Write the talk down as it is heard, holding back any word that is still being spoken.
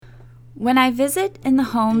When I visit in the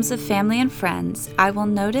homes of family and friends, I will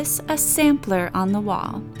notice a sampler on the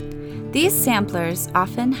wall. These samplers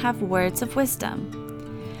often have words of wisdom.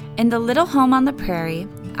 In the little home on the prairie,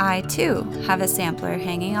 I too have a sampler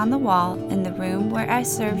hanging on the wall in the room where I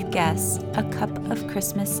serve guests a cup of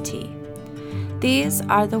Christmas tea. These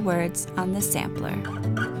are the words on the sampler.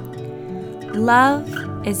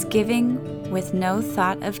 Love is giving with no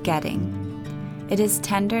thought of getting. It is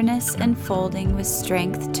tenderness enfolding with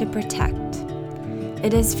strength to protect.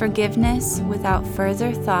 It is forgiveness without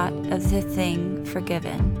further thought of the thing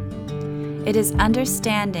forgiven. It is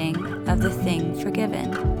understanding of the thing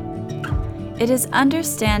forgiven. It is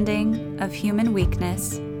understanding of human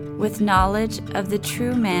weakness with knowledge of the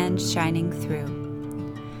true man shining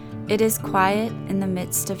through. It is quiet in the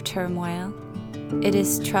midst of turmoil. It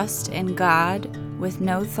is trust in God with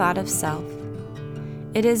no thought of self.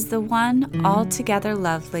 It is the one altogether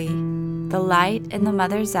lovely, the light in the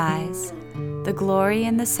mother's eyes, the glory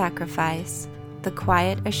in the sacrifice, the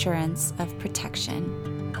quiet assurance of protection.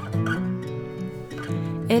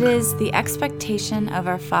 It is the expectation of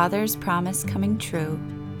our Father's promise coming true.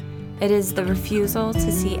 It is the refusal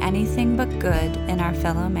to see anything but good in our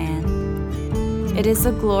fellow man. It is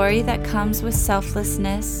the glory that comes with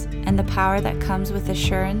selflessness and the power that comes with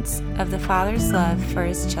assurance of the Father's love for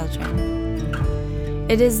his children.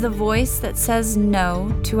 It is the voice that says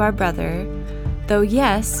no to our brother, though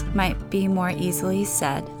yes might be more easily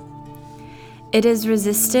said. It is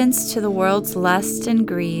resistance to the world's lust and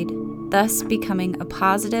greed, thus becoming a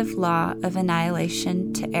positive law of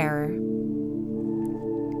annihilation to error.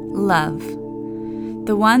 Love,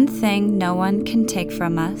 the one thing no one can take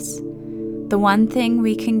from us, the one thing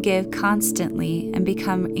we can give constantly and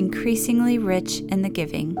become increasingly rich in the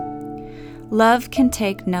giving. Love can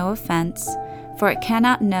take no offense, for it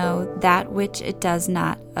cannot know that which it does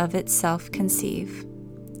not of itself conceive.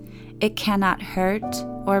 It cannot hurt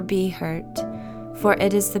or be hurt, for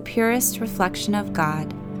it is the purest reflection of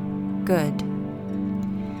God, good.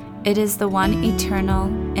 It is the one eternal,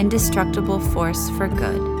 indestructible force for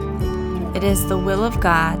good. It is the will of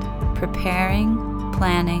God, preparing,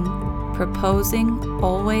 planning, proposing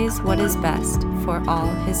always what is best for all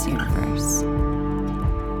his universe.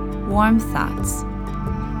 Warm thoughts.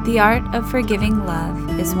 The art of forgiving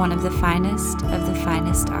love is one of the finest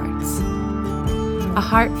arts. A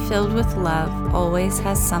heart filled with love always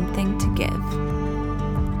has something to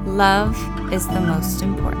give. Love is the most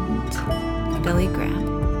important. Billy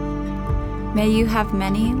Graham. May you have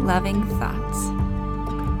many loving thoughts.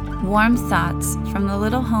 Warm Thoughts from the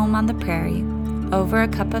Little Home on the Prairie over a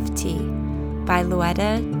Cup of Tea by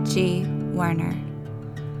Louetta G. Werner.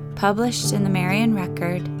 Published in the Marion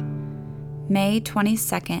Record, May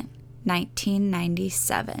 22nd,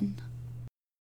 1997.